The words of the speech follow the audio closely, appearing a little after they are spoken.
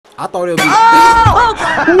I thought it would be.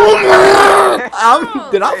 Oh!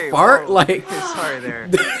 Did I fart? Whoa. Like. Sorry there.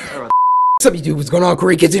 What's up, YouTube? What's going on,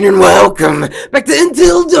 CORYXKENSHIN, and welcome back to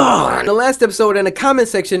Until Dawn. In the last episode, in the comment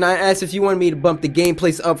section, I asked if you wanted me to bump the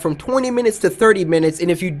gameplays up from 20 minutes to 30 minutes, and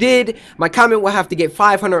if you did, my comment will have to get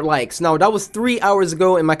 500 likes. Now, that was 3 hours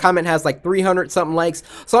ago, and my comment has like 300 something likes,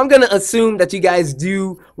 so I'm gonna assume that you guys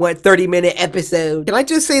do want 30-minute episodes. Can I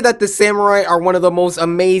just say that the samurai are one of the most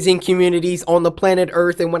amazing communities on the planet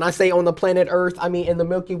Earth, and when I say on the planet Earth, I mean in the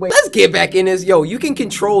Milky Way. Let's get back in this. Yo, you can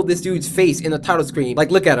control this dude's face in the title screen. Like,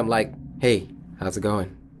 look at him, like, hey, how's it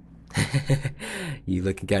going? You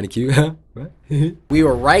looking kind of cute, huh? What? We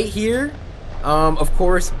were right here. Of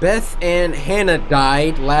course, Beth and Hannah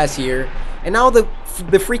died last year, and now the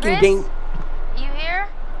freaking Chris? gang. You here?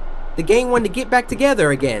 The gang wanted to get back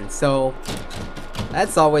together again, so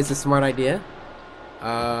that's always a smart idea.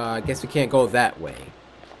 I guess we can't go that way.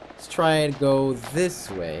 Let's try to go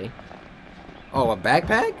this way. Oh, a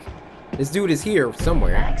backpack? This dude is here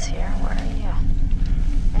somewhere. Bag's here. Where are you?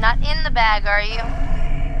 You're not in the bag, are you?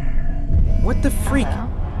 What the freak? Well,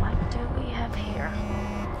 what do we have here?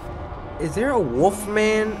 Is there a wolf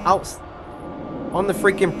man out on the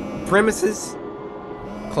freaking premises?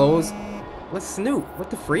 Closed. Let's snoop. What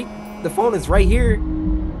the freak? The phone is right here.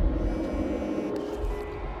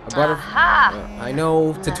 A Aha! I know.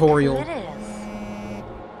 Look Tutorial. who it is.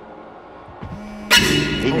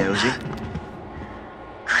 Hey, nosy.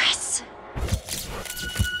 Chris.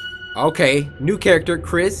 Okay, new character,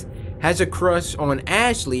 Chris, has a crush on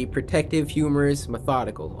Ashley, protective, humorous,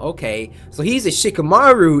 methodical. Okay, so he's a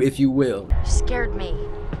Shikamaru, if you will. You scared me.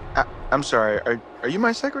 I'm sorry. Are you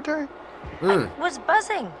my secretary? I was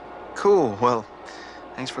buzzing. Cool. Well,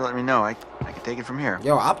 thanks for letting me know. I can take it from here.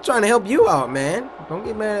 Yo, I'm trying to help you out, man. Don't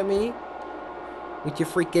get mad at me. With your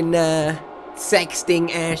freaking,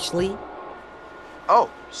 sexting Ashley. Oh,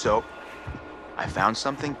 so I found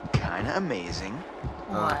something kind of amazing.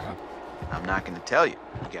 What? I'm not going to tell you.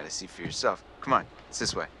 You got to see for yourself. Come on, it's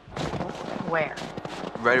this way. Where?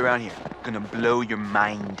 Right around here. Gonna blow your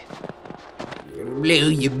mind. Blow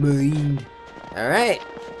your mind. Alright,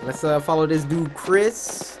 let's follow this dude,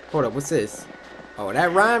 Chris. Hold up, what's this? Oh,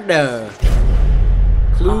 that rhymed.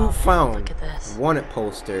 Clue found. Look at this. Wanted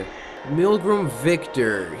poster. Milgram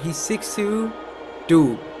Victor. He's 6'2".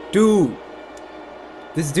 Dude.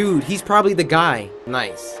 This dude, he's probably the guy.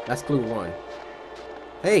 Nice. That's clue 1.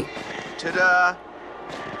 Hey. Ta-da!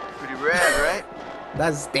 Pretty rad, right?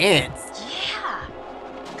 That's dance. Yeah.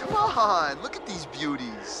 Come on, look at these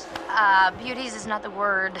beauties. Beauties is not the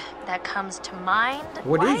word that comes to mind.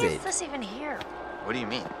 What Why is it? this even here? What do you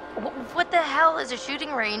mean? What the hell is a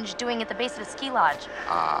shooting range doing at the base of a ski lodge?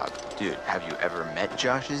 Dude, have you ever met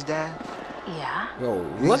Josh's dad? Yeah. Yo,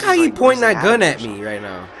 He's look just how you like pointing that Bruce's gun dad at or me right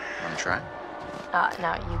now. Wanna try?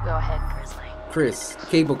 No, you go ahead, Grizzly. Chris,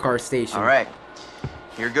 cable car station. Alright,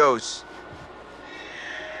 here goes.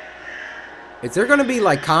 Is there gonna be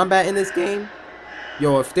like combat in this game?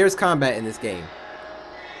 Yo, if there's combat in this game.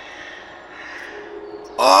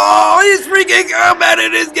 Oh, it's freaking combat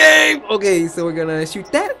in this game! Okay, so we're gonna shoot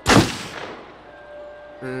that.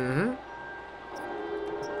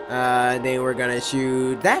 Then we're gonna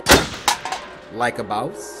shoot that. Like a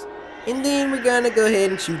boss. And then we're gonna go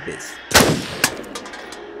ahead and shoot this.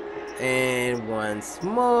 And once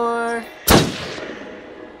more.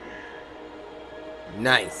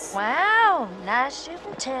 Nice. Wow, nice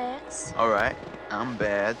shooting tits. Alright, I'm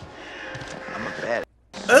bad. I'm a bad.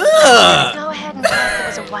 Ugh! Go ahead and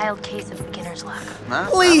guess it was a wild case of beginner's luck. Huh?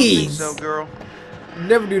 Please. I don't think so, girl.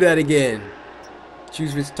 Never do that again.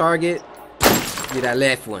 Choose which target. Get that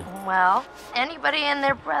left one. Well, anybody and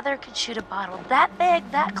their brother could shoot a bottle that big,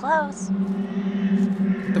 that close.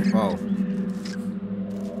 Oh.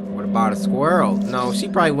 What about a squirrel? No, she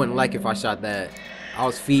probably wouldn't like if I shot that. I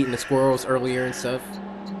was feeding the squirrels earlier and stuff.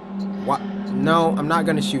 What? No, I'm not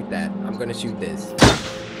gonna shoot that. I'm gonna shoot this.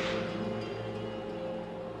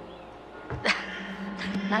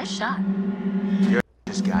 Nice shot. You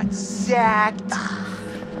just got sacked.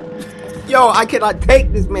 Yo, I cannot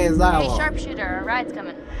take this man's Hey, dialogue. sharpshooter, a ride's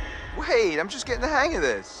coming. Wait, I'm just getting the hang of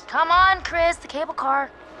this. Come on, Chris, the cable car.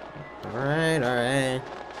 Alright.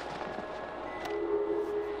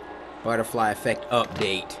 Butterfly effect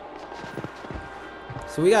update.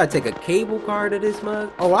 So we gotta take a cable car to this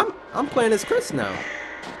mug. Oh, I'm playing as Chris now.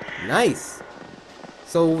 Nice.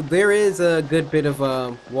 So there is a good bit of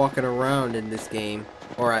walking around in this game,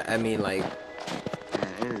 or I mean like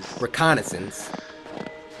Yeah, it is. reconnaissance.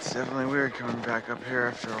 It's definitely weird coming back up here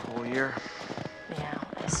after a whole year. Yeah,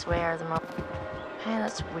 I swear the Hey,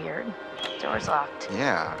 that's weird. Door's locked.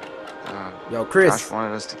 Yeah. Yo, Chris. Josh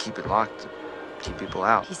wanted us to keep it locked to keep people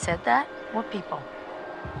out. He said that? What people?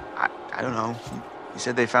 I don't know. He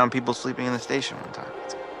said they found people sleeping in the station one time.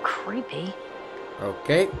 It's creepy.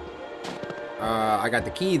 Okay. I got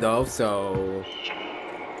the key though, so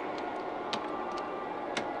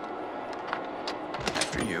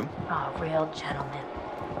After you. Oh, real gentleman.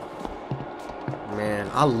 man,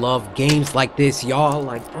 I love games like this, y'all.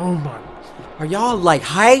 Like, oh my, are y'all like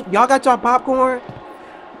hype? Y'all got y'all popcorn?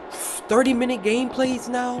 30-minute gameplays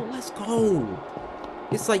now. Let's go.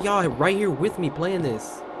 It's like y'all right here with me playing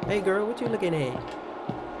this. Hey girl, what you looking at?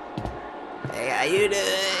 Hey, how you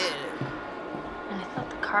doing? And I thought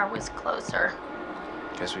the car was closer.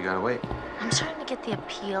 Guess we gotta wait. I'm starting to get the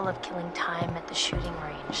appeal of killing time at the shooting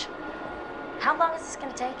range. How long is this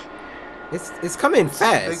gonna take? It's coming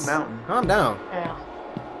fast. Big mountain. Calm down. Yeah.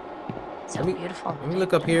 So Let me- beautiful. let me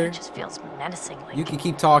look up here. It just feels menacing. Like You can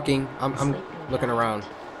keep talking. I'm sleeping looking giant. around.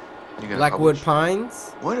 You gonna Blackwood publish?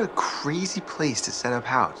 Pines. What a crazy place to set up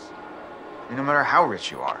house. I mean, no matter how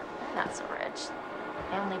rich you are. Not so rich.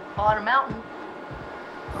 I only bought a mountain.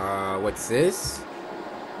 What's this?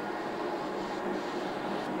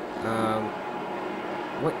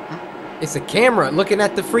 What? It's a camera looking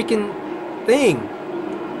at the freaking thing.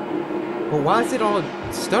 But why is it all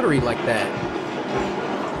stuttery like that?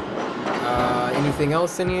 Anything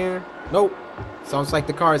else in here? Nope. Sounds like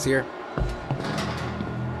the car's here.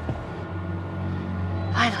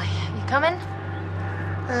 Finally, you coming?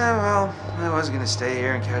 Yeah, well, I was gonna stay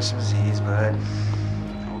here and catch some Z's, but...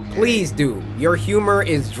 Okay. Please do. Your humor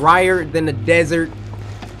is drier than the desert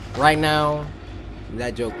right now.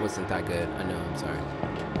 That joke wasn't that good. I know. I'm sorry.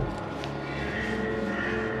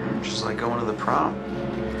 Just like going to the prom.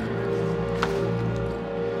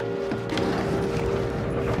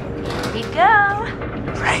 Here we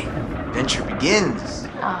go. Right. Adventure begins.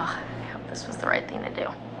 Oh, I hope this was the right thing to do.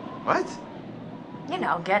 What? You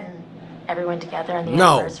know, getting everyone together on the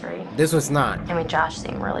No, anniversary. this was not. I mean, Josh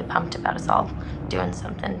seemed really pumped about us all doing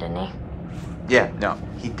something, didn't he? Yeah, no,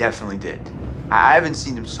 he definitely did. I haven't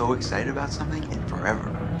seen him so excited about something in forever.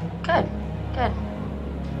 Good, good.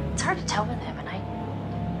 It's hard to tell with him, and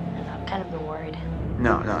I've kind of been worried.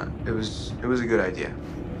 No, it was a good idea.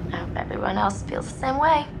 I hope everyone else feels the same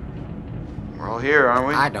way. We're all here, aren't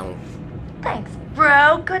we? I don't. Thanks,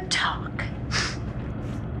 bro. Good talk.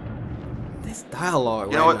 This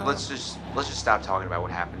dialogue. You know right what? now. Let's just stop talking about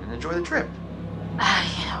what happened and enjoy the trip. You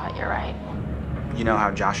know what? You're right. You know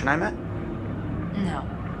how Josh and I met? No.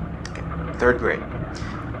 Okay, 3rd grade.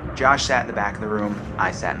 Josh sat in the back of the room,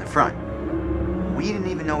 I sat in the front. We didn't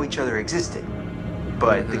even know each other existed.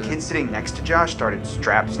 But the kid sitting next to Josh started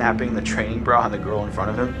strap snapping the training bra on the girl in front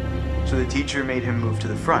of him. So the teacher made him move to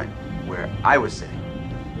the front, where I was sitting.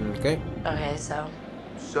 Okay. Okay, so.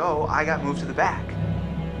 So I got moved to the back.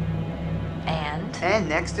 And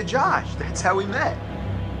next to Josh. That's how we met.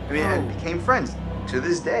 I mean, and became friends to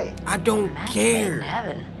this day. I don't Match made care. in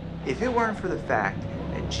heaven. If it weren't for the fact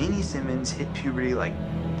that Jeannie Simmons hit puberty like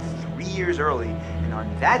 3 years early and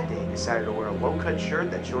on that day decided to wear a low-cut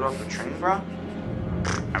shirt that showed off her training bra,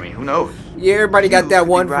 I mean, who knows? Yeah, everybody got You that could be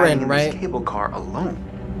one riding friend, in right? This cable car alone.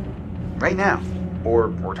 Right now. Or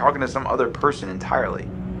we're talking to some other person entirely.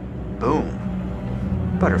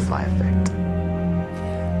 Boom. Butterfly effect.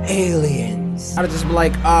 Aliens. I'd just be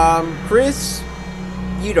like, Chris,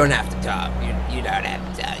 you don't have to talk. You don't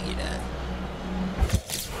have to talk, you know.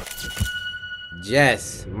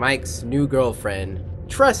 Jess, Mike's new girlfriend.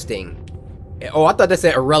 Trusting. Oh, I thought that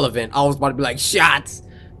said irrelevant. I was about to be like, shots.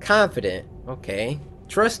 Confident. Okay.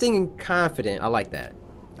 Trusting and confident. I like that.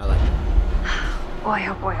 I like that. Boy,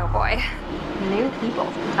 oh boy, oh boy. New people.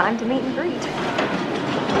 Time to meet and greet.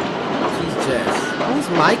 She's Jess. Who's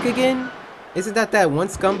Mike again? Isn't that one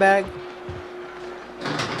scumbag?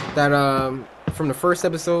 That, from the first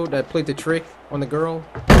episode that played the trick on the girl?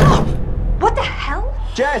 What the hell?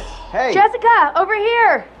 Jess, hey! Jessica, over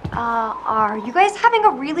here! Are you guys having a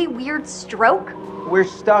really weird stroke? We're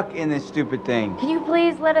stuck in this stupid thing. Can you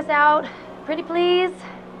please let us out? Pretty please?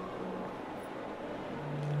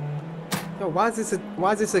 Yo, why is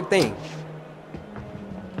this a thing?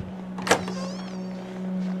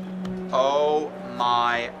 Oh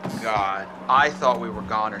my god. I thought we were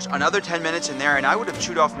goners. Another 10 minutes in there and I would have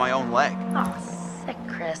chewed off my own leg. Oh, sick,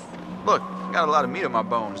 Chris. Look, I got a lot of meat on my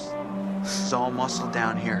bones. This is all muscle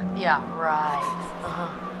down here. Yeah, right.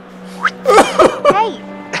 Hey!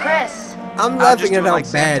 Chris. I'm I'm just laughing at doing how like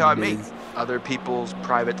Sam taught bad it me. is. Other people's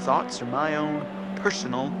private thoughts are my own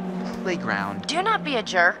personal playground. Do not be a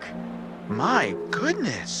jerk. My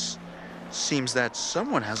goodness. Seems that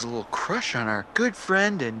someone has a little crush on our good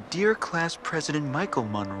friend and dear class president Michael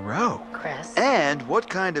Monroe. Chris. And what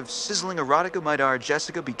kind of sizzling erotica might our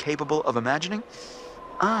Jessica be capable of imagining?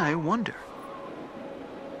 I wonder.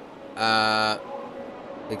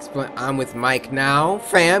 Explain. I'm with Mike now.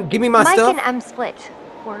 Fam, give me my Mike stuff. and M split.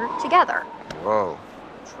 We're together. Whoa,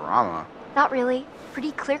 drama. Not really.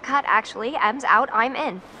 Pretty clear cut, actually. M's out, I'm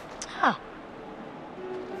in. Huh.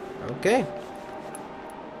 Okay.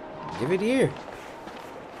 Give it here.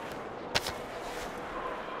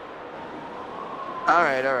 All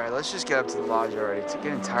right, let's just get up to the lodge already. It's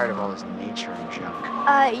getting tired of all this nature and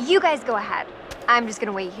junk. You guys go ahead. I'm just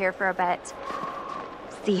gonna wait here for a bit.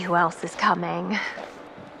 See who else is coming.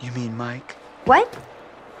 You mean Mike? What?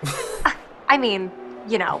 I mean,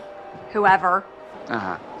 you know, whoever.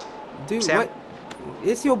 Uh-huh. Dude, Sam? what?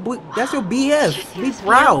 It's your that's your BF. Be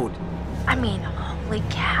proud. I mean, holy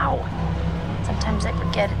cow. Sometimes I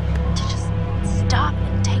forget to just stop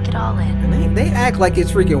and take it all in. And they act like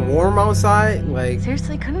it's freaking warm outside. Like,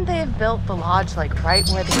 Seriously, couldn't they have built the lodge like right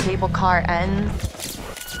where the cable car ends?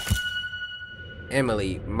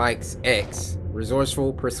 Emily, Mike's ex.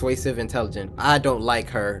 Resourceful, persuasive, intelligent. I don't like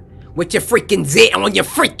her. With your freaking zit on your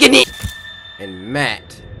freaking it. And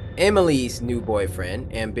Matt, Emily's new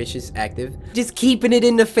boyfriend. Ambitious, active. Just keeping it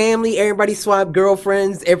in the family. Everybody swap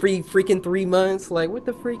girlfriends every freaking 3 months. Like, what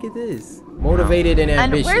the freak is this? Motivated and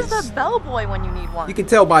ambitious. And where's the bellboy when you need one? You can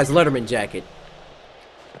tell by his Letterman jacket.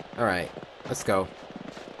 Alright, let's go.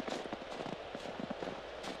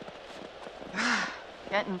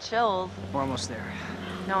 Getting chills. We're almost there.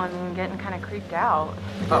 No, I'm getting kind of creeped out.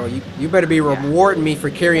 Bro, you better be rewarding me for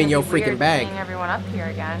carrying your It's gonna be freaking weird bag. seeing everyone up here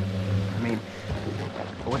again. I mean,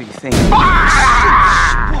 what do you think?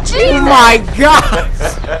 Oh my god!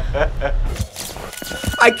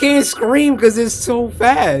 I can't scream because it's so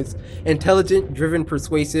fast. Intelligent, driven,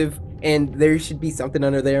 persuasive, and there should be something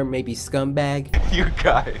under there, maybe scumbag. You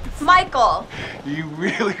guys, Michael! you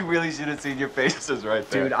really should have seen your faces right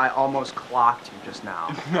there. Dude, I almost clocked you just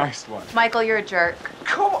now. Nice one. Michael, you're a jerk.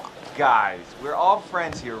 Come on. Guys, we're all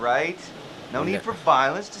friends here, right? No need for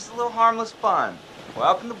violence, just a little harmless fun. We're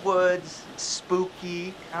up in the woods, it's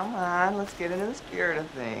spooky. Come on, let's get into the spirit of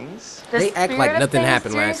things. The They act like spirit of nothing things,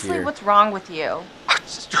 happened last seriously, year. What's wrong with you? I'm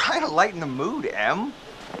just trying to lighten the mood, Em.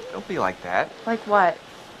 Don't be like that. Like what?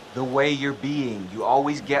 The way you're being, you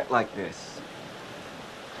always get like this.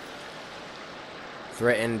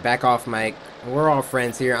 Threaten, back off, Mike. We're all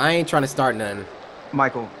friends here. I ain't trying to start none.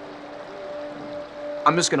 Michael,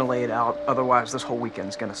 I'm just gonna lay it out. Otherwise, this whole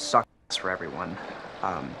weekend's gonna suck ass for everyone.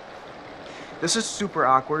 This is super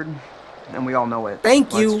awkward, and we all know it.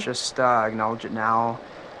 Thank you. Let's just acknowledge it now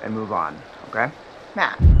and move on, okay?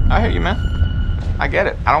 Matt. I hear you, man. I get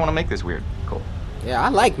it. I don't want to make this weird. Cool. Yeah, I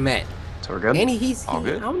like Matt. So we're good? And All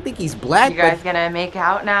good? I don't think he's black, You guys but gonna make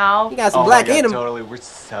out now? he got some Oh black my God, in him. Totally, we're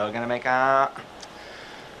so gonna make out.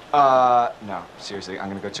 No, seriously, I'm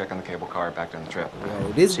gonna go check on the cable car back down the trip.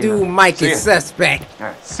 Yo, this See ya. dude Mike See is ya. suspect. All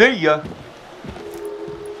right. See ya.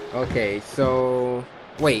 Okay, so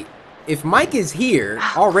wait. If Mike is here,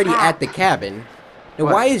 already at the cabin, then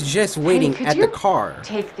What? why is Jess waiting could at you the car?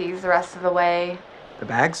 Take these the rest of the way. The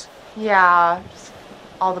bags? Yeah, just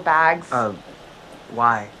all the bags.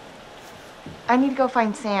 Why? I need to go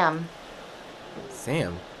find Sam.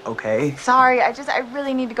 Sam. Okay. Sorry, I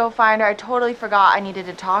really need to go find her. I totally forgot I needed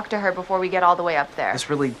to talk to her before we get all the way up there. This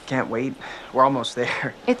really can't wait. We're almost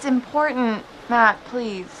there. It's important, Matt,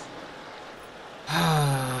 please.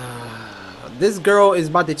 This girl is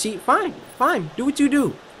about to cheat. Fine, fine. Do what you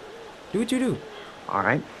do. Do what you do. All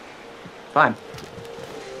right. Fine.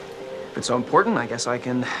 If it's so important, I guess I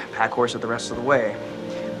can pack horse it the rest of the way.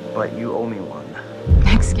 But you owe me one.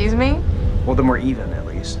 Excuse me? Well, then we're even, at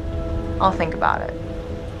least. I'll think about it.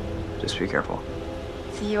 Just be careful.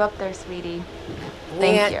 See you up there, sweetie.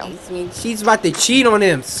 Thank you. I mean, she's about to cheat on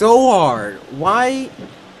him so hard. Why?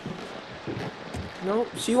 No,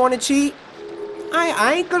 she want to cheat?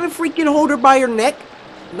 I ain't gonna freaking hold her by her neck.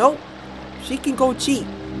 Nope. She can go cheat.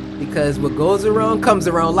 Because what goes around comes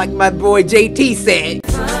around, like my boy JT said.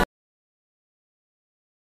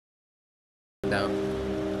 No.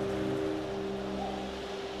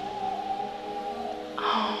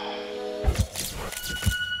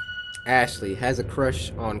 Ashley has a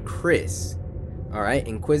crush on Chris. Alright,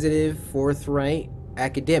 inquisitive, forthright,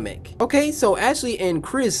 academic. Okay, so Ashley and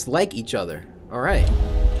Chris like each other. Alright.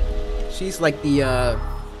 She's like the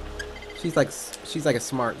she's like a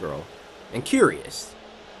smart girl. And curious.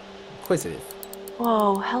 Inquisitive.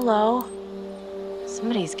 Whoa, hello.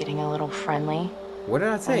 Somebody's getting a little friendly. What did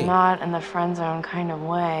I say? Not in the friend zone kind of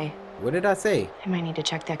way. What did I say? I might need to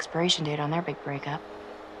check the expiration date on their big breakup.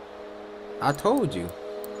 I told you.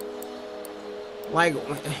 Like,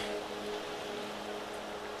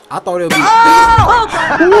 I thought it would be.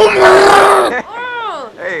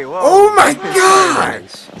 Hey, whoa. Oh my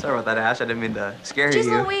gosh! Sorry about that, Ash. I didn't mean to scare Jeez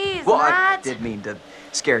you. Louise, Well, I Matt. did mean to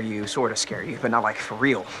scare you, sort of scare you, but not like for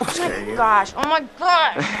real. Oh my gosh. Oh my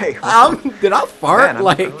gosh. Hey, Did I fart? man, I'm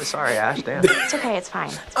Like, really sorry, Ash. Damn. It's okay. It's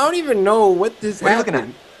fine. I don't even know what this. What are you looking at?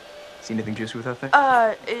 happened. See anything juicy with that thing?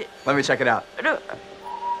 It, Let me check it out.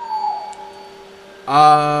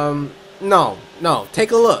 No.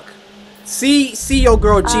 Take a look. See your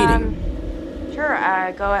girl cheating.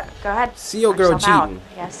 Sure. Go ahead. See your Knock girl yourself out, cheating.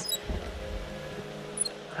 I guess.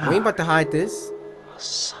 We ain't about to hide this.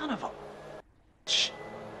 Son of a.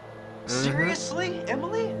 Seriously,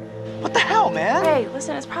 Emily? What the hell, man? Hey,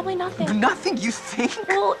 listen. It's probably nothing. Nothing, you think?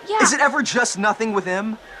 Well, yeah. Is it ever just nothing with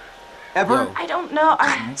him? Ever? Yo. I don't know.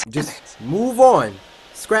 Just move on.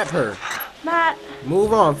 Scrap her. Matt.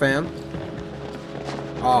 Move on, fam.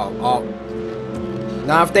 Oh.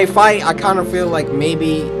 Now, if they fight, I kind of feel like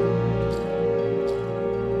maybe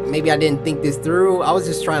I didn't think this through. I was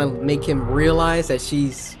just trying to make him realize that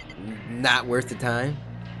she's not worth the time.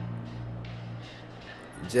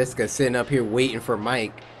 Jessica's sitting up here waiting for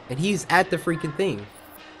Mike, and he's at the freaking thing.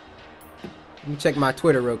 Let me check my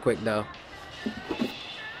Twitter real quick, though.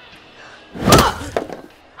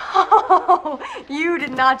 Oh, you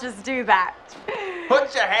did not just do that.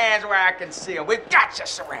 Put your hands where I can see them. We've got you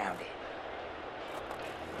surrounded.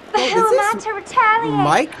 The hell is am I this to retaliate?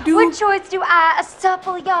 Mike, dude? What choice do I, a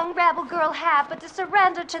supple young rebel girl, have but to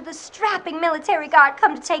surrender to the strapping military guard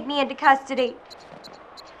come to take me into custody?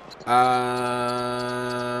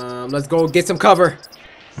 Let's go get some cover.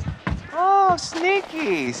 Oh,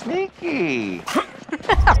 sneaky.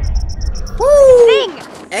 Woo! Sing!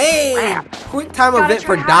 Hey! Quick time Gotta event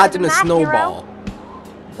for try harder dodging than a that, snowball.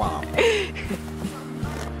 Wow.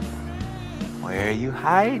 Where are you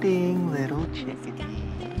hiding, little chickadee?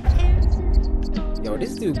 Yo,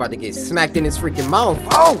 this dude about to get smacked in his freaking mouth.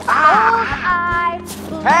 Oh!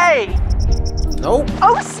 Hey! Nope.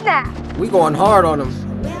 Oh, snap! We going hard on him.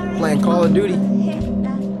 Playing Call of Duty.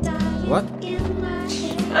 What?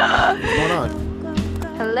 What's going on?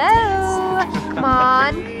 Hello? Come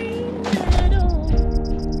on.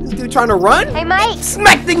 This dude trying to run? Hey, Mike!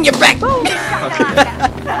 Smacked in your back! No,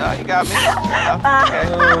 you got me. Okay.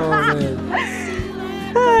 Oh,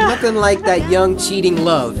 man. Nothing like that young cheating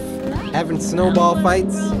love. Having snowball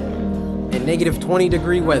fights in negative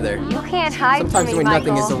 20-degree weather. You can't hide Sometimes from me, doing Michael.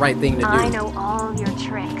 nothing is the right thing to do. I know all your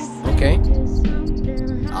tricks. Okay.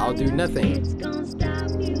 I'll do nothing.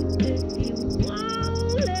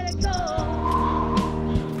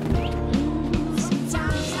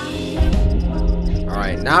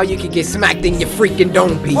 Alright, now you can get smacked in your freaking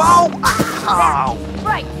dome piece. Whoa! Ow!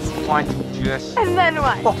 Right. Why don't you just... And then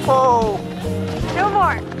what? Oh! No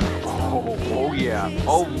more. Oh yeah.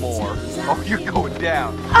 Oh, more. Oh, you're going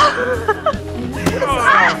down.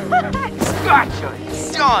 Gotcha.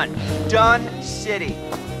 Done. Done city.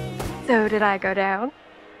 So did I go down?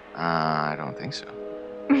 I don't think so.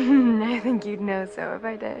 I think you'd know so if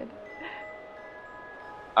I did.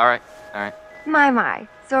 All right. My.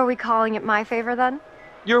 So are we calling it my favor then?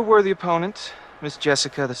 You're a worthy opponent, Miss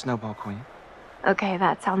Jessica, the Snowball Queen. Okay,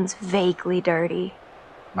 that sounds vaguely dirty.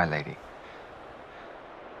 My lady.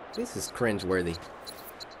 This is cringeworthy.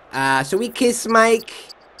 Should we kiss Mike?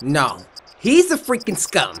 No. He's a freaking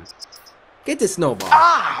scum. Get the snowball.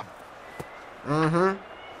 Ah! Mm-hmm.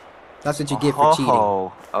 That's what you get for cheating.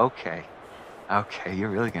 Oh, okay. Okay, you're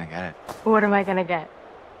really gonna get it. What am I gonna get?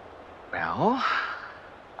 Well,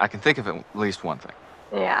 I can think of at least one thing.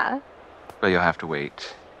 Yeah. But you'll have to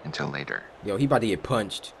wait until later. Yo, he about to get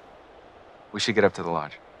punched. We should get up to the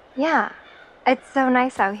lodge. Yeah. It's so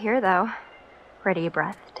nice out here, though. Pretty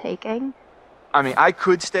breathtaking. I mean, I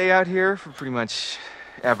could stay out here for pretty much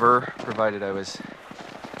ever, provided I was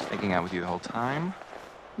making out with you the whole time.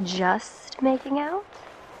 Just making out?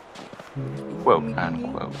 Quote,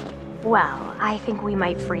 unquote. Well, I think we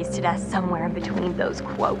might freeze to death somewhere in between those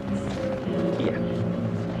quotes. Yeah.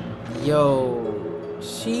 Yo,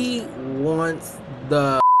 she wants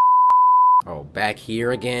the... Oh, back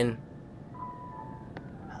here again?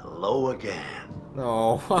 Hello again.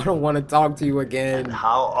 No, I don't want to talk to you again. And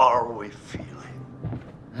how are we feeling?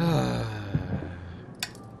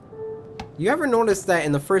 You ever notice that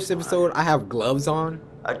in the first episode I have gloves on?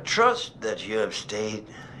 I trust that you have stayed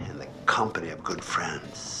in the company of good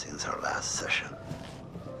friends since our last session.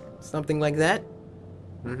 Something like that?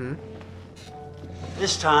 Mm-hmm.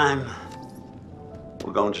 This time,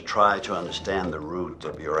 we're going to try to understand the root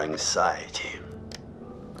of your anxiety.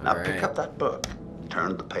 Now pick up that book,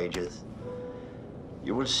 turn the pages,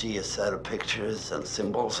 You will see a set of pictures and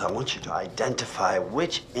symbols. I want you to identify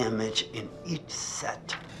which image in each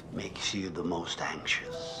set makes you the most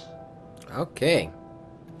anxious. Okay.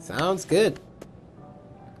 Sounds good.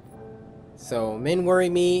 So, men worry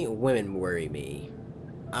me, women worry me.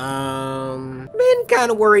 Men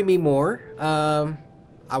kind of worry me more.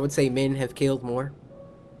 I would say men have killed more.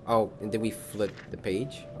 Oh, and then we flip the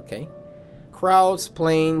page. Okay. Crowds,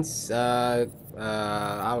 planes, I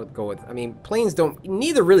would go with, I mean, planes don't,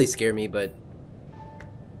 neither really scare me, but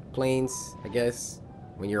planes, I guess,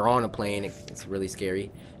 when you're on a plane, it's really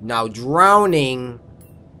scary. Now, drowning,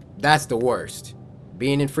 that's the worst.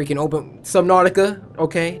 Being in freaking open Subnautica,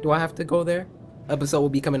 okay, do I have to go there? Episode will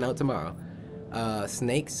be coming out tomorrow.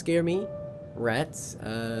 Snakes scare me. Rats,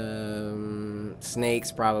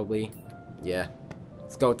 snakes probably. Yeah,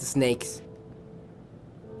 let's go with the snakes.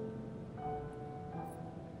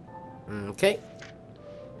 Okay.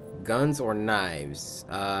 Guns or knives?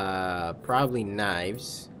 Probably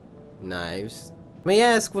knives. Knives. May I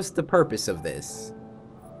ask, what's the purpose of this?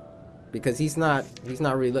 Because he's not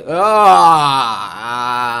really no.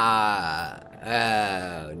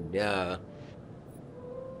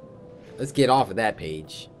 Let's get off of that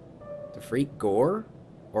page. The freak gore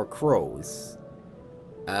or crows?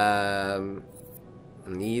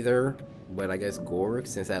 Neither, but I guess gore,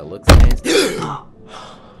 since that looks nasty.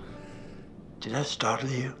 Did that startle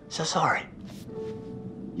you? So sorry.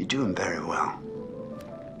 You're doing very well.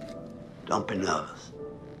 Don't be nervous.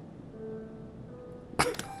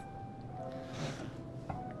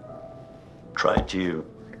 Try to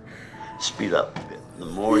speed up a bit. The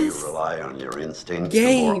more you rely on your instincts,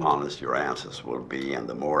 the more honest your answers will be, and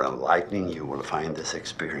the more enlightening you will find this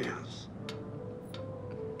experience.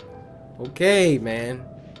 Okay, man.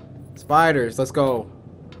 Spiders, let's go.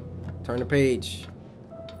 Turn the page.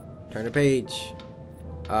 Turn the page.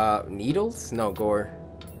 Needles? No, gore.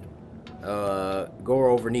 Gore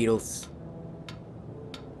over needles.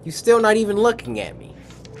 You still not even looking at me.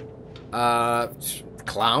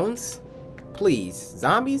 Clowns? Please.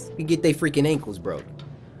 Zombies? You get their freaking ankles broke.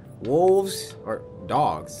 Wolves or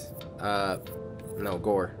dogs? No,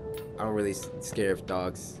 gore. I'm really scared of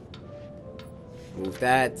dogs. Move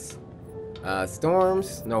that.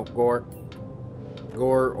 Storms? No, gore.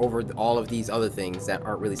 Gore over all of these other things that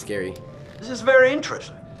aren't really scary. This is very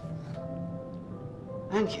interesting.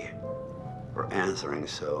 Thank you for answering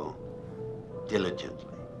so diligently.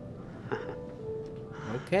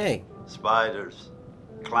 Okay. Spiders,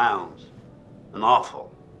 clowns, and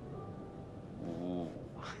awful. Ooh.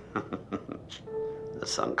 The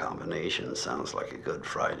sun combination sounds like a good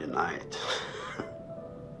Friday night.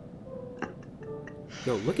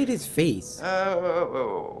 Yo, look at his face.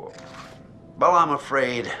 Well, I'm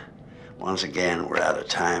afraid, once again, we're out of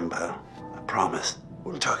time, but I promise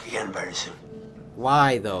we'll talk again very soon.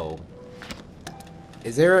 Why, though?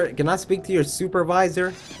 Can I speak to your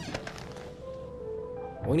supervisor?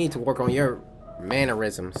 We need to work on your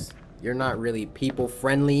mannerisms. You're not really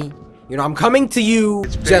people-friendly. You know, I'm coming to you,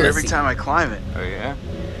 It's bigger jealousy. every time I climb it. Oh yeah?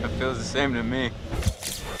 That feels the same to me.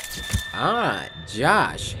 Ah,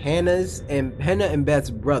 Josh, Hannah and Beth's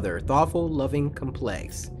brother, thoughtful, loving,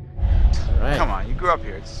 complex. All right. Come on, you grew up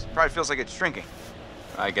here. It probably feels like it's shrinking.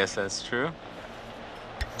 I guess that's true.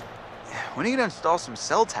 When are you gonna install some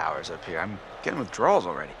cell towers up here? I'm getting withdrawals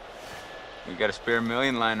already. You got a spare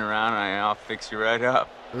million lying around, and I'll fix you right up.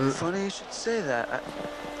 Funny you should say that.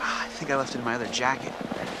 I think I left it in my other jacket.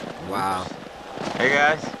 Wow. Hey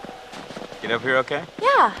guys, get up here, okay?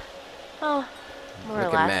 Yeah. Oh, more or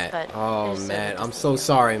Look at less, Matt. but Oh, there's Matt. some I'm so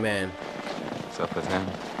sorry, man. What's up with him?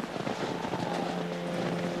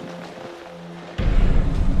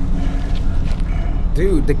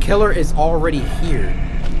 Dude, the killer is already here.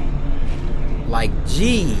 Like,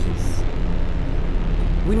 jeez.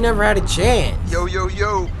 We never had a chance. Yo, yo,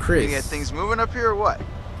 yo. Chris. You get things moving up here or what?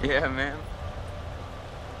 Yeah, man.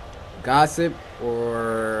 Gossip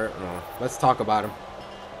or... Oh, let's talk about him.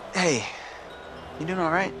 Hey, you doing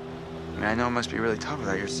all right? I mean, I know it must be really tough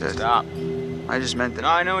without your sis. Stop. I just meant that. No,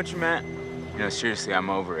 I know what you meant. You know, seriously, I'm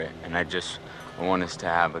over it. And I want us to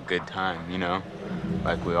have a good time, you know?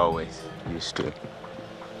 Like we always used to.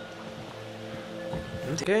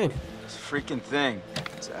 Okay. This freaking thing.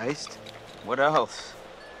 It's iced. What else?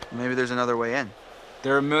 Maybe there's another way in.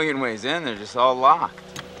 There are a million ways in, they're just all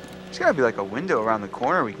locked. There's gotta be like a window around the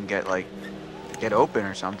corner we can get open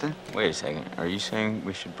or something. Wait a second, are you saying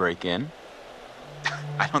we should break in?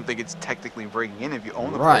 I don't think it's technically breaking in if you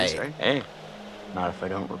own the Right. place, right? Hey, not if I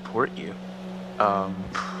don't report you.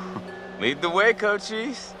 Lead the way,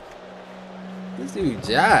 coachies. This dude,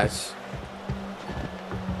 Josh.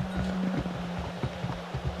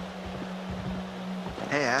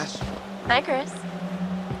 Jess. Hi, Chris.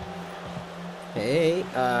 Hey,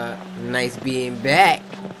 nice being back.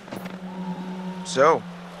 So,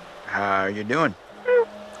 how you doing?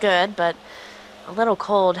 It's good, but a little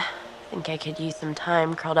cold. I think I could use some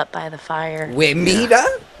time curled up by the fire. With me,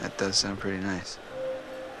 though? That does sound pretty nice.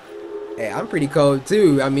 Hey, I'm pretty cold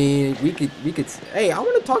too. I mean, we could. Hey, I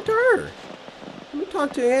want to talk to her. Let me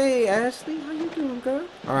talk to. Hey, Ashley, how you doing, girl?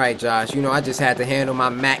 All right, Josh. You know, I just had to handle my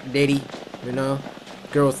Mac Daddy. You know,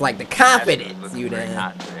 girls like the confidence. You know.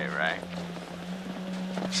 Hot today, right?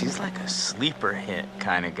 She's like a sleeper hit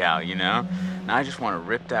kind of gal, you know? And I just want to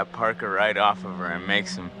rip that Parker right off of her and make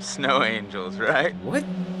some snow angels, right? What?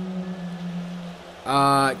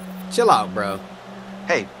 Chill out, bro.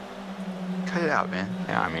 Hey, cut it out, man.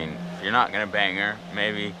 Yeah, I mean, if you're not gonna bang her,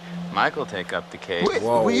 maybe Michael take up the case. Wait,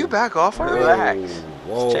 will you back off already? Relax.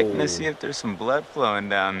 Whoa. Just checking to see if there's some blood flowing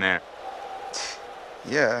down there.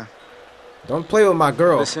 Yeah. Don't play with my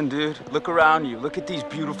girl. Listen, dude, look around you. Look at these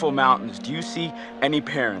beautiful mountains. Do you see any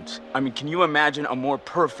parents? I mean, can you imagine a more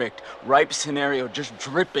perfect, ripe scenario just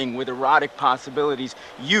dripping with erotic possibilities?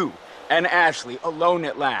 You and Ashley alone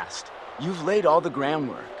at last. You've laid all the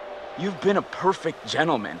groundwork. You've been a perfect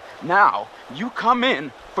gentleman. Now, you come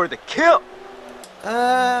in for the kill.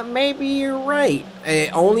 Maybe you're right.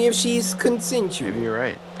 Only if she's consensual. Maybe you're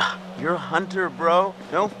right. You're a hunter, bro.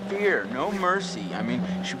 No fear, no mercy. I mean,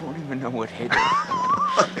 she won't even know what hit her.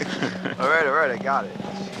 all right, I got it.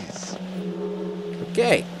 Jeez.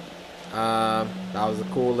 Okay. That was a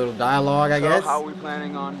cool little dialogue, I guess. So, how are we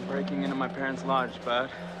planning on breaking into my parents' lodge, bud?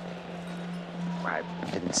 I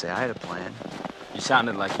didn't say I had a plan. You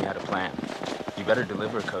sounded like you had a plan. You better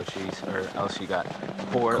deliver, Cochise, or else you got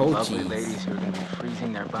poor, lovely ladies who are going to be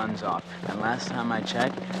freezing their buns off. And last time I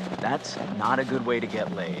checked, that's not a good way to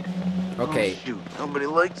get laid. Okay. Oh, shoot, nobody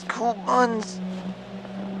likes cool buns.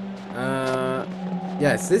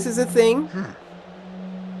 Yes, this is a thing.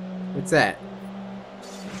 What's that?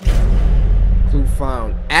 Clue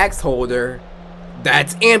found. Axe holder.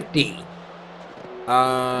 That's empty.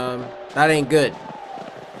 That ain't good.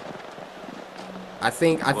 I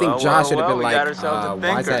think Josh should have been like,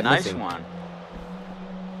 why is that nice missing? One.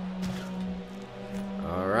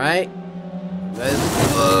 All right, let's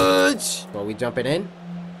push. Well, we jumping in.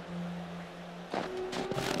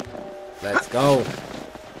 Let's go.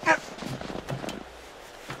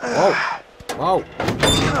 Whoa, whoa.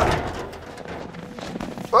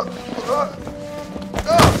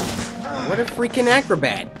 What a freaking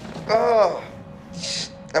acrobat. Oh,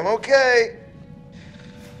 I'm okay.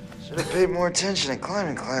 Should have paid more attention in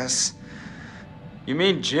climbing class. You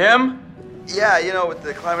mean Jim? Yeah, you know, with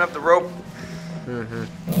the climbing up the rope.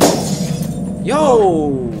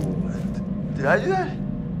 Yo! Did I do that?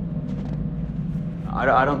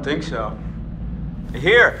 I don't think so.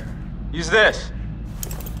 Here, use this.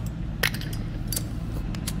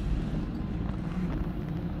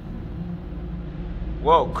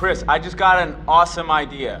 Whoa, Chris, I just got an awesome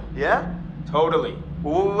idea. Yeah? Totally.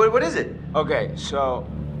 What is it? Okay, so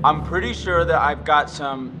I'm pretty sure that I've got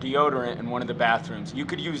some deodorant in one of the bathrooms. You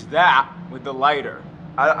could use that with the lighter.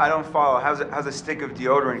 I don't follow. How's a stick of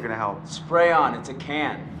deodorant gonna help? Spray on, it's a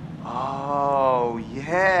can. Oh,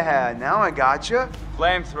 yeah. Now I gotcha.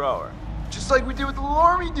 Flamethrower. Just like we did with the little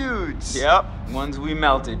army dudes. Yep, ones we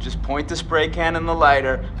melted. Just point the spray can in the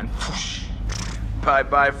lighter and whoosh.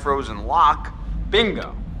 Bye-bye frozen lock.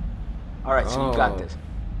 Bingo. All right, so you got this.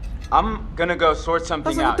 I'm gonna go sort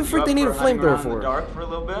something What out. the frick they need a flamethrower for? In the dark for a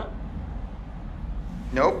little bit?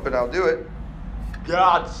 Nope, but I'll do it.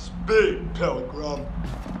 Godspeed, Pilgrim.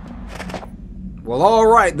 Well, all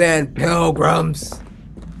right then, pilgrims.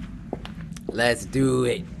 Let's do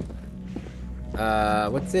it.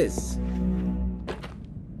 What's this?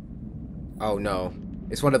 Oh no,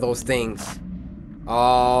 it's one of those things.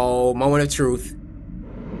 Oh, moment of truth.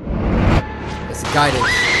 It's guidance.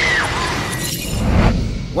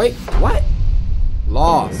 Wait, what?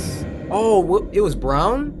 Loss. Oh, it was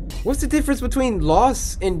brown? What's the difference between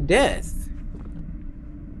loss and death?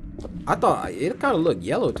 I thought it kind of looked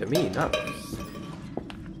yellow to me, not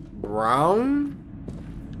brown.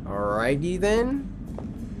 Alrighty then.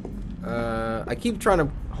 I keep trying to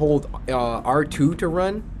hold R2 to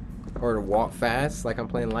run or to walk fast, like I'm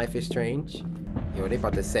playing Life is Strange. Yo, they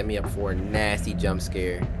about to set me up for a nasty jump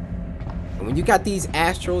scare. And when you got these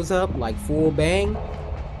Astros up like full bang,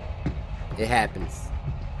 it happens.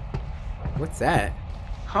 What's that?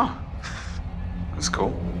 Huh. That's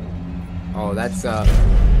cool. Oh, that's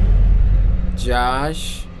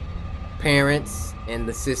Josh, parents, and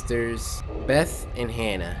the sisters Beth and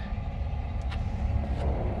Hannah.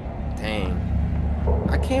 Dang.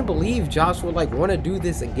 I can't believe Josh would like want to do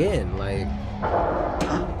this again. Like,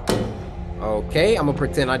 Okay, I'm gonna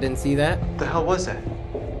pretend I didn't see that. What the hell was that?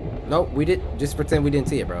 Nope, we did. Just pretend we didn't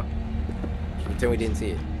see it, bro. Just pretend we didn't see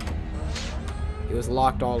it. It was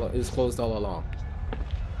locked all. It was closed all along.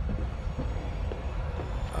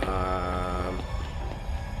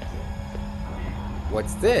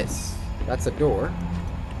 What's this? That's a door.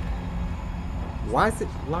 Why is it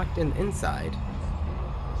locked in inside?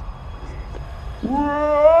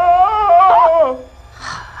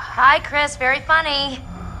 Hi, Chris. Very funny.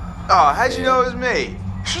 Oh, how'd you know it was me?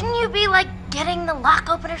 Shouldn't you be, like, getting the lock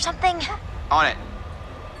open or something? On it.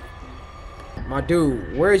 My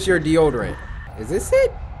dude, where's your deodorant? Is this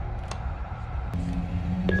it?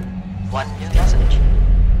 One new message.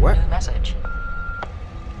 What? New message.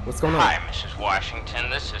 What's going on? Hi, Mrs. Washington.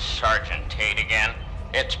 This is Sergeant Tate again.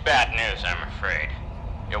 It's bad news, I'm afraid.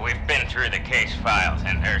 Yeah, we've been through the case files,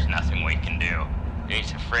 and there's nothing we can do.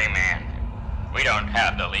 He's a free man. We don't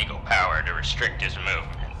have the legal power to restrict his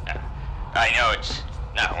movement. I know it's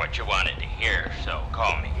not what you wanted to hear, so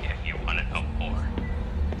call me if you want to know more.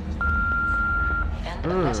 End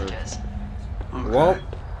of messages. Well,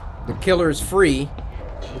 the killer is free.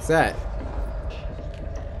 What's that?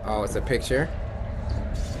 Oh, it's a picture.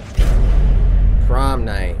 Prom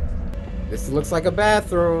night. This looks like a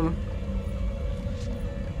bathroom.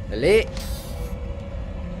 Elite.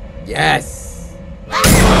 Yes.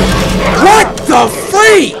 What the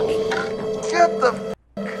freak? Get the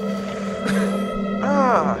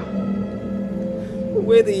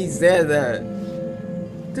Where he said that?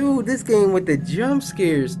 Dude, this game with the jump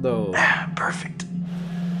scares though. Perfect.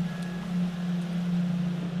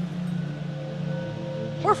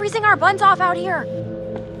 We're freezing our buns off out here.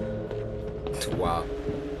 Wow.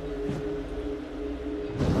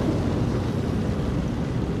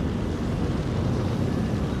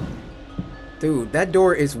 Dude, that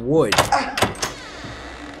door is wood.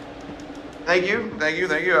 Thank you.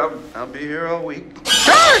 I'll be here all week.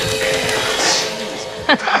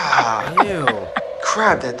 Ew.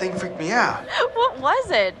 Crap, that thing freaked me out. What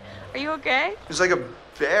was it? Are you okay? It was like a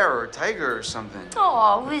bear or a tiger or something.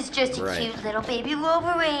 Oh, it was just a Right. cute little baby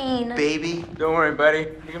Wolverine. Baby. Don't worry, buddy.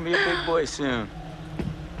 You're gonna be a big boy soon.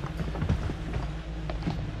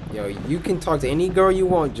 Yo, you can talk to any girl you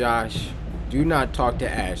want, Josh. Do not talk to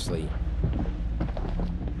Ashley.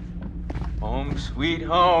 Home sweet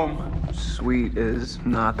home. Sweet is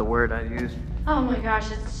not the word I use. Oh my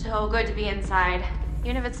gosh, it's so good to be inside.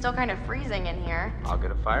 Even if it's still kind of freezing in here. I'll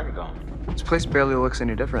get a fire going. This place barely looks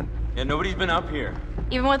any different. Yeah, nobody's been up here.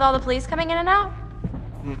 Even with all the police coming in and out?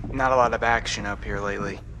 Not a lot of action up here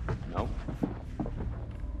lately. Nope.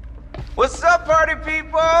 What's up, party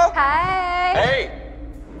people? Hi. Hey!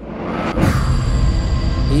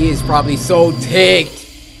 He is probably so ticked.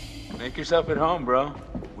 Make yourself at home, bro.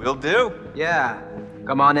 Will do. Yeah,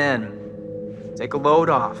 come on in. Take a load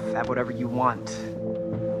off. Have whatever you want.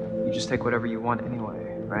 You just take whatever you want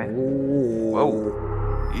anyway, right?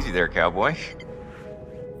 Whoa. Easy there, cowboy.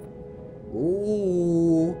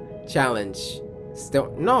 Ooh. Challenge.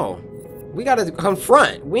 Still, no. We gotta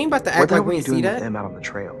confront. We ain't about to act like we ain't see that. With M out on the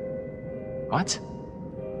trail? What?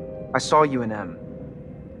 I saw you and M.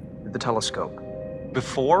 With the telescope.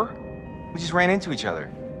 Before? We just ran into each other.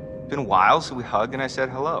 It's been a while, so we hugged and I said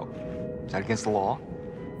hello. Is that against the law?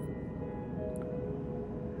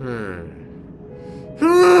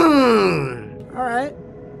 Alright.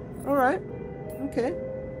 Alright. Okay.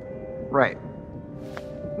 Right.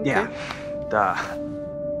 Yeah. Duh.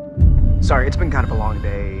 Sorry, it's been kind of a long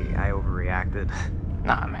day. I overreacted.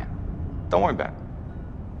 Nah, man. Don't worry about it.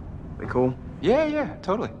 We cool? Yeah,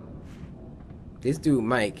 totally. This dude,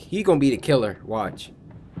 Mike, he gonna be the killer. Watch.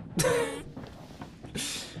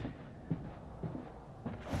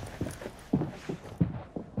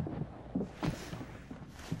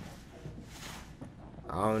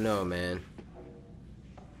 I don't know, man.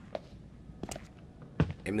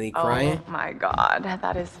 Emily crying? Oh my god,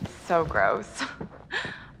 that is so gross.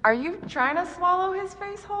 Are you trying to swallow his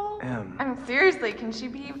face whole? I mean, seriously, can she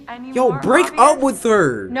be any Yo, more break obvious? up with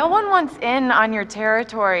her. No one wants in on your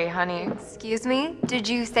territory, honey. Excuse me? Did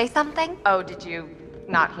you say something? Oh, did you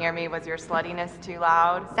not hear me? Was your sluttiness too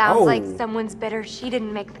loud? Sounds like Oh. someone's bitter she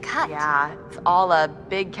didn't make the cut. Yeah, it's all a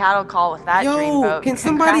big cattle call with that Yo, dreamboat. can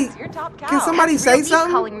somebody- Congrats, you're top cow. Can somebody Real say deep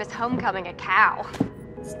something? calling Miss Homecoming a cow.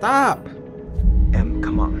 Stop. M,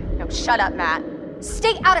 come on. No, shut up, Matt.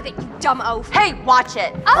 Stay out of it, you dumb oaf. Hey, watch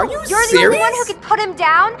it. Oh, Are you you're the only one serious? who can put him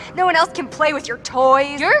down? No one else can play with your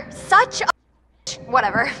toys? You're such a...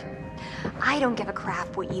 Whatever. I don't give a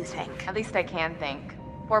crap what you think. At least I can think.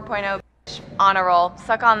 4.0 bitch, on a roll.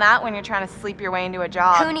 Suck on that when you're trying to sleep your way into a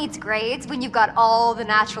job. Who needs grades when you've got all the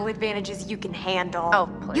natural advantages you can handle? Oh,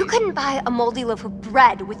 please. You couldn't buy a moldy loaf of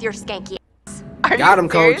bread with your skanky Got him,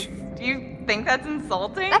 coach. Do you think that's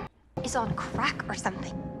insulting? That is on crack or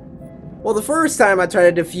something. Well, the first time I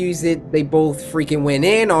tried to defuse it, they both freaking went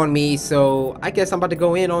in on me, so I guess I'm about to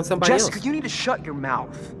go in on somebody Jessica, else. you need to shut your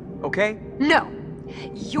mouth, okay? No.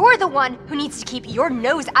 You're the one who needs to keep your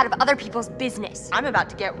nose out of other people's business. I'm about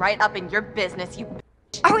to get right up in your business, you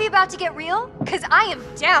bitch. Are we about to get real? Because I am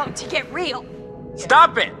down to get real.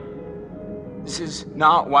 Stop it! This is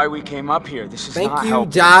not why we came up here. This is Thank not you,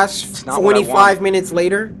 helping. Josh. It's not what I 25 wanted. minutes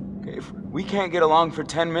later. Okay, if we can't get along for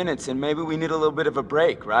 10 minutes, then maybe we need a little bit of a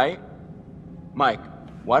break, right? Mike,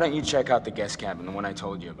 why don't you check out the guest cabin, the one I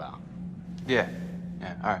told you about? Yeah,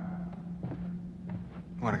 all right.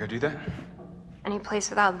 Want to go do that? Any place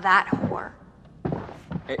without that whore.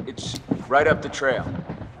 It's right up the trail.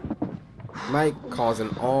 Mike causing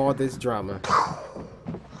all this drama.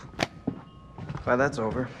 Glad that's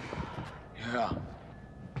over. Yeah.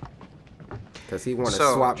 Does he want to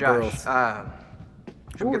So, swap Josh, girls?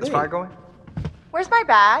 should we get this fire going? Where's my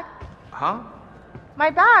bag? Huh? My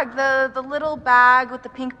bag, the little bag with the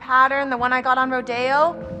pink pattern, the one I got on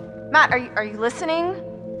Rodeo. Matt, are you listening?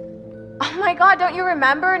 Oh my God, don't you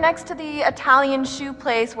remember next to the Italian shoe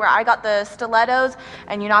place where I got the stilettos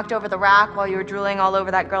and you knocked over the rack while you were drooling all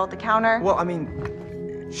over that girl at the counter? Well, I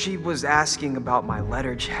mean, she was asking about my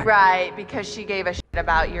letter jacket. Right, because she gave a shit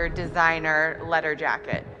about your designer letter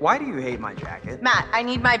jacket. Why do you hate my jacket? Matt, I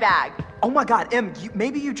need my bag. Oh my God, Em,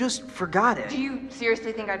 maybe you just forgot it. Do you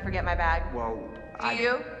seriously think I'd forget my bag? Well, Do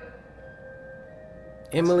you?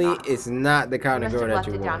 Emily is not the You kind of must girl have that left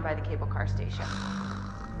you it down want. by the cable car station.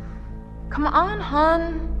 Come on,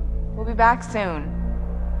 hon. We'll be back soon.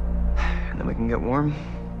 And then we can get warm.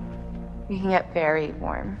 We can get very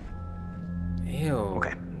warm. Ew.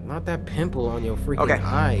 Okay. Not that pimple on your freaking Okay,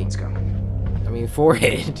 eye. let's go. I mean,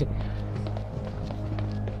 forehead.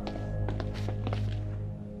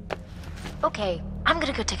 Okay, I'm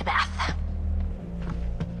gonna go take a bath.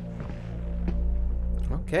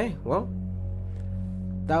 Okay, well,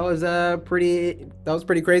 that was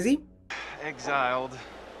pretty crazy. Exiled.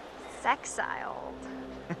 Sexiled.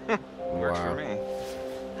 Works for me.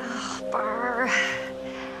 Far.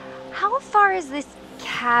 How far is this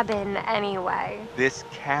cabin anyway? This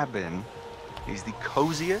cabin is the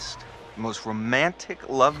coziest, most romantic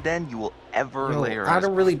love den you will ever lay your I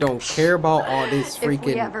eyes don't care about all this If we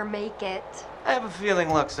freaking. ever make it. I have a feeling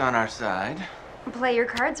luck's on our side. Play your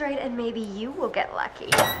cards right and maybe you will get lucky.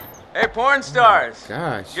 Hey, porn stars!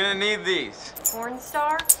 Gosh. You're gonna need these. Porn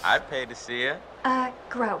star? I'd pay to see it.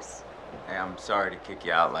 Gross. Hey, I'm sorry to kick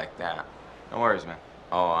you out like that. No worries, man.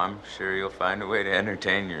 Oh, I'm sure you'll find a way to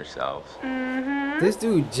entertain yourselves. Mm-hmm. This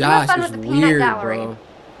dude have Josh fun is with the peanut weird, gallery. bro.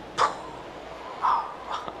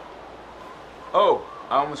 Oh,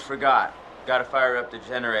 I almost forgot. Gotta fire up the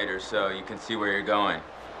generator so you can see where you're going.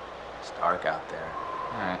 It's dark out there.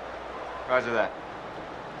 All right. Roger that.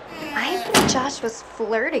 I think Josh was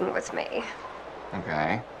flirting with me.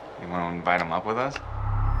 Okay. You want to invite him up with us?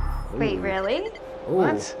 Wait, really? Ooh.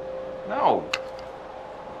 What? No.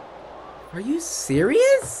 Are you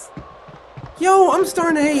serious? Yo, I'm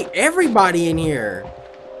starting to hate everybody in here.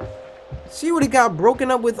 She would have got broken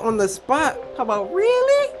up with on the spot. How about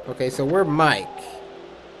really? Okay, so we're Mike.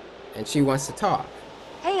 And she wants to talk.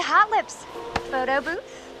 Hey, Hot Lips. Photo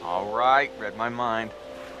booth? All right. Read my mind.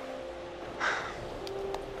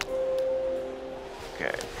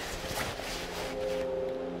 Okay.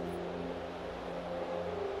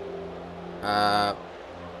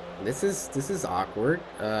 This is awkward.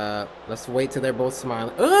 Let's wait till they're both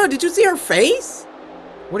smiling. Oh, did you see her face?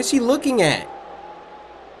 What is she looking at?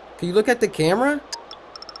 Can you look at the camera?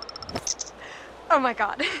 Oh my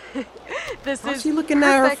god. This Why's is she looking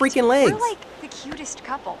at her perfect. freaking legs? We're like the cutest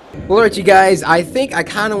couple. Well, alright, you guys. I think I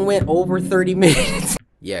kind of went over 30 minutes.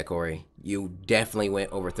 Yeah, Corey. You definitely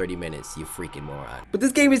went over 30 minutes, you freaking moron. But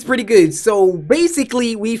this game is pretty good. So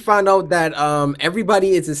basically, we found out that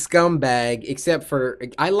everybody is a scumbag except for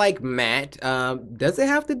I like Matt. Does it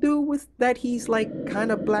have to do with that he's like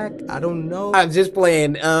kind of black? I don't know. I'm just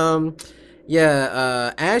playing.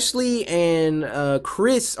 Yeah, Ashley and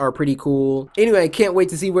Chris are pretty cool. Anyway, I can't wait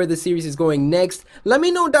to see where the series is going next. Let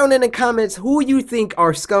me know down in the comments who you think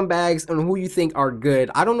are scumbags and who you think are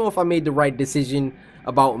good. I don't know if I made the right decision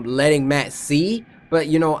about letting Matt see, but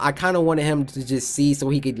you know, I kind of wanted him to just see so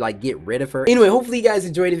he could like get rid of her. Anyway, hopefully you guys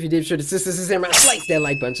enjoyed. If you did, sure to Sisters and Samurai, slice that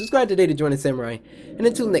like button, subscribe today to join the Samurai, and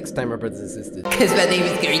until next time, my brothers and sisters, because my name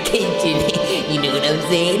is CORYXKENSHIN, you know what I'm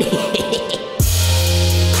saying?